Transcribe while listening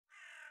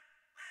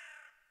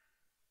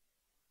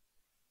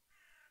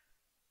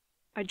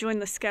I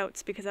joined the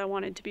Scouts because I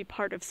wanted to be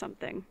part of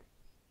something.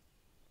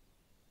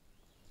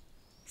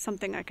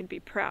 Something I could be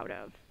proud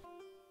of.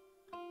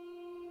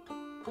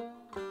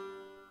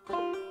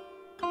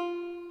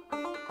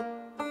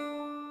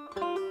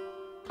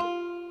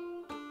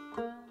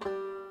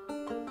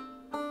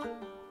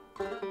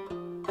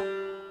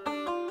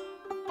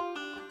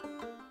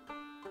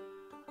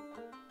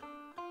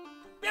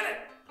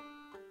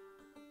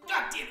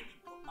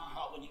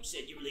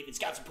 Said you were leaving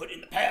Scouts and put it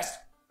in the past.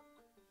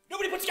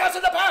 Nobody put Scouts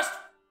in the past!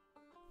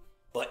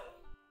 But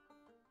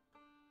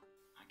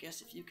I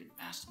guess if you can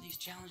master these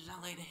challenges I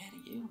laid ahead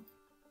of you,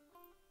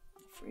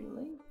 you're free to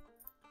leave.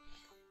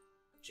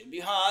 Shouldn't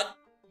be hard.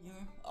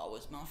 You're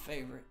always my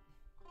favorite.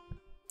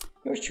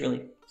 Yours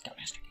truly,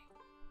 Scoutmaster D.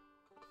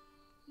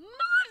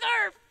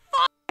 Mother!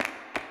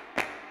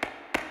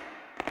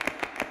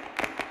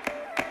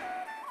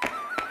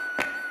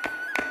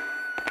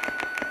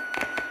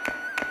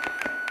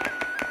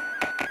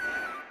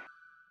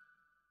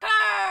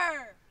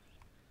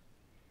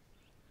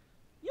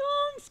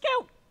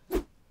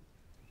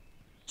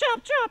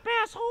 Chop,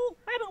 asshole!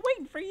 I've been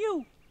waiting for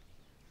you.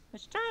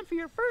 It's time for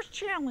your first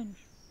challenge,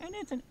 and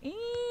it's an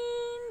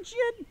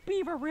ancient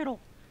beaver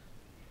riddle.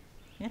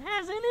 It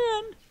has an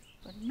end,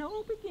 but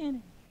no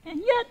beginning,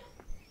 and yet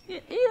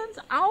it ends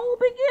all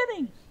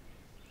beginnings.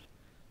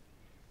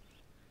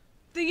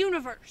 The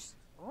universe.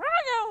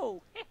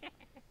 Righto!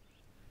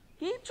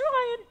 Keep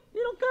trying.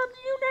 It'll come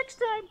to you next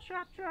time,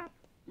 Chop.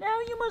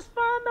 Now you must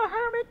find the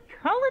hermit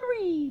Cullen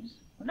Reeves,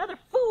 another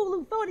fool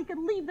who thought he could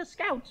leave the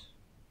Scouts.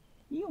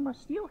 You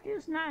must steal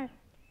his knife.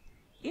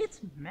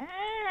 It's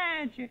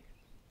magic.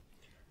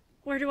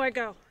 Where do I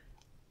go?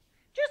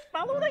 Just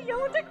follow the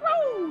Yotic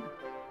Road.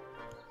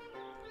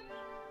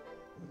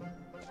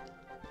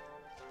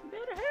 You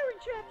better hurry,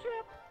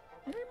 Chop.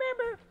 And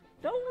remember,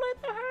 don't let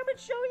the hermit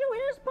show you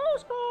his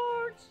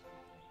postcards.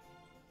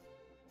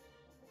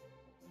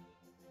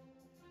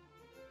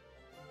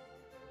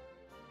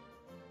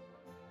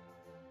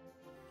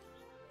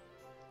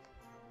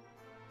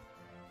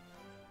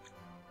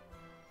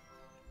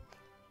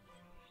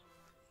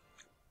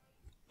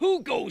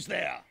 Who goes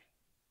there?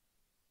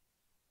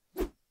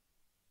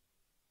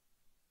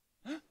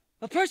 Huh?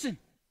 A person!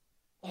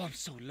 Oh, I'm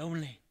so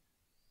lonely.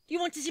 Do you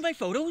want to see my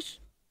photos?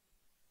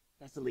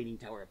 That's the Leaning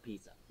Tower of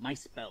Pisa. My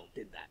spell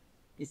did that.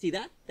 You see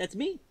that? That's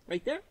me,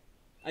 right there.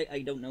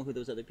 I don't know who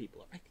those other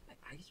people are. I think my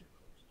eyes are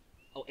closed.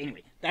 Oh,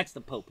 anyway, that's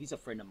the Pope. He's a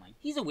friend of mine.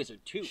 He's a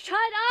wizard, too. Shut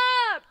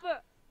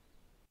up!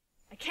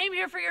 I came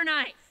here for your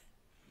knife.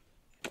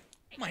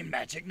 My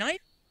magic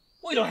knife?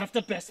 Well, you'll have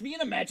to best me in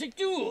a magic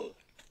duel.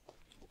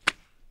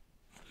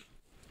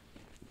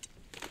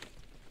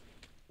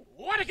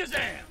 What a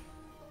kazam!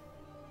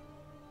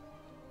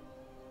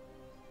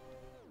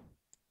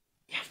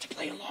 You have to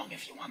play along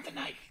if you want the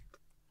knife.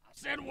 I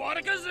said what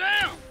a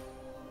kazam!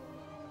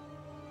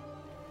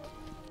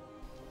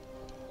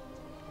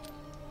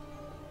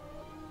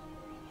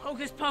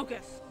 Hocus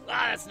pocus.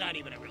 Ah, that's not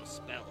even a real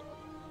spell.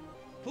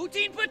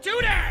 Poutine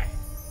patootie!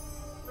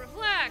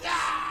 Reflex.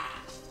 Ah!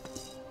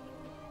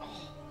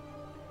 Oh,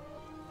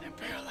 I'm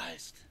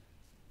paralyzed.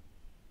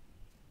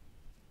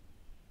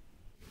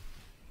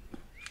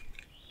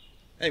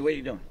 Hey, what are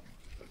you doing?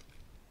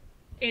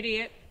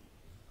 Idiot.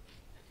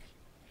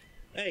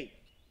 Hey,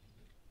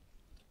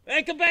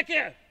 come back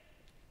here!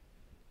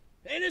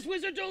 Hey, this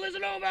wizard duel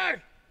isn't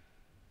over!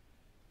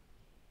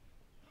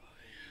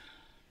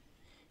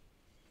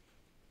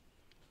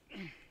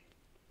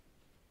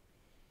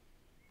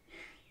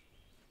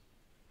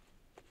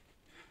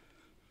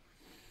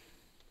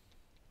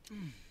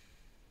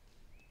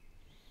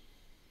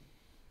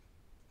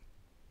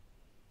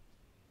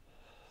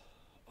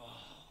 Oh,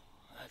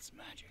 that's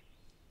magic.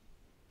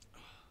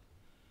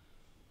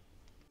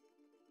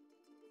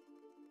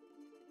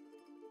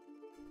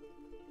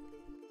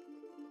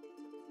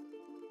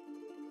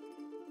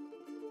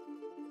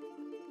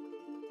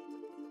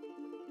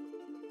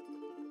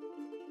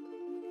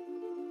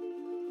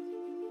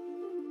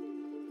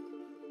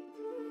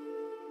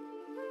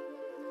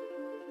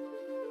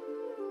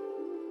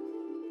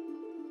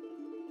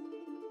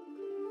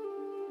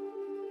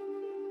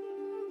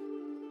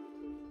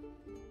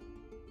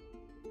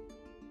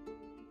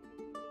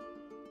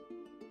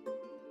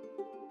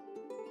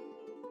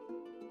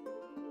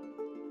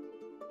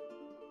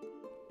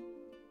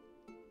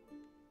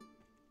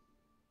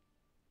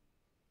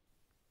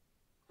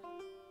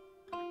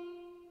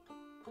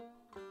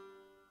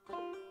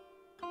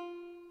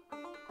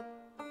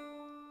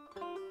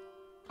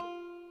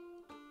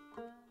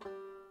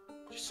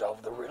 Did you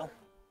solve the riddle?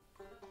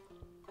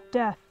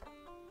 Death.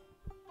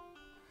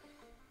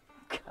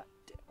 God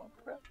damn, I'm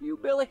proud of you,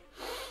 Billy.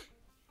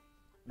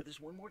 But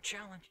there's one more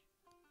challenge.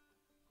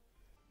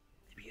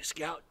 To be a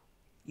scout,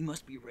 you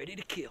must be ready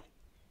to kill.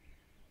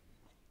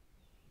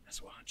 That's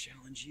why I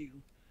challenge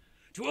you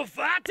to a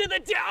fight to the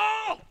death.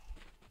 Oh!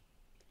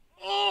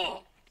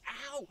 Oh!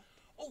 Ow!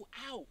 Oh,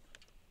 ow!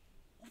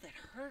 Oh, that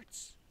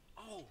hurts.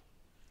 Oh.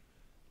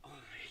 Oh,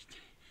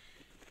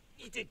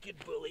 you did good,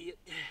 Bully.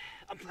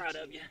 I'm proud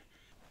of you.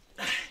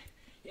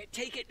 Yeah,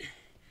 take it.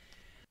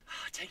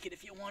 Take it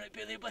if you want it,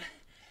 Billy, but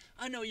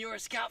I know you're a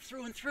scout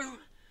through and through.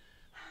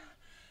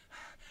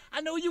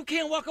 I know you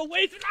can't walk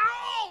away from...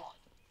 Oh!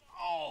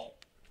 Oh!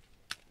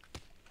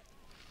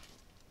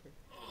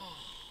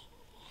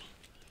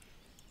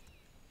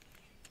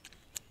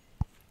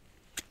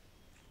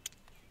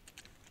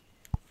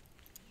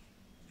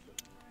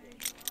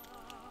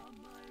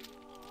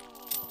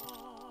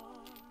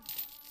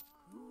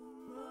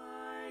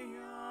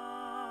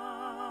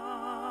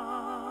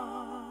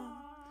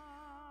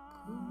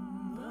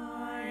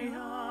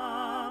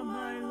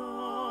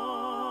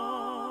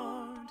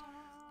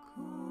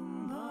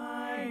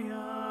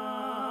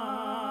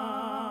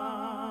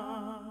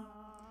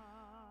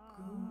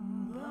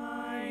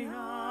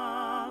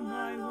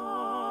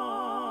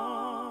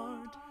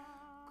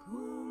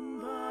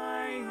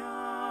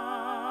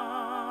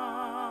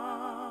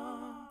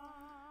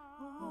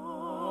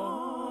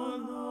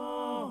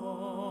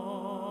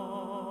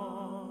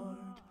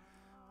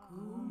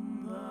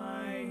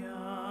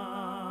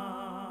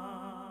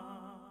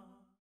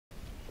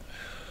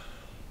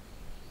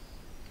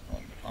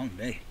 Long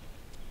day.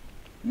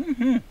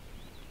 Mm-hmm.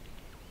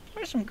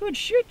 There's some good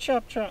shit,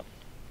 Chop Chop.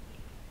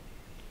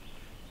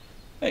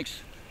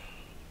 Thanks.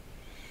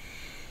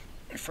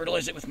 I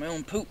fertilize it with my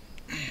own poop.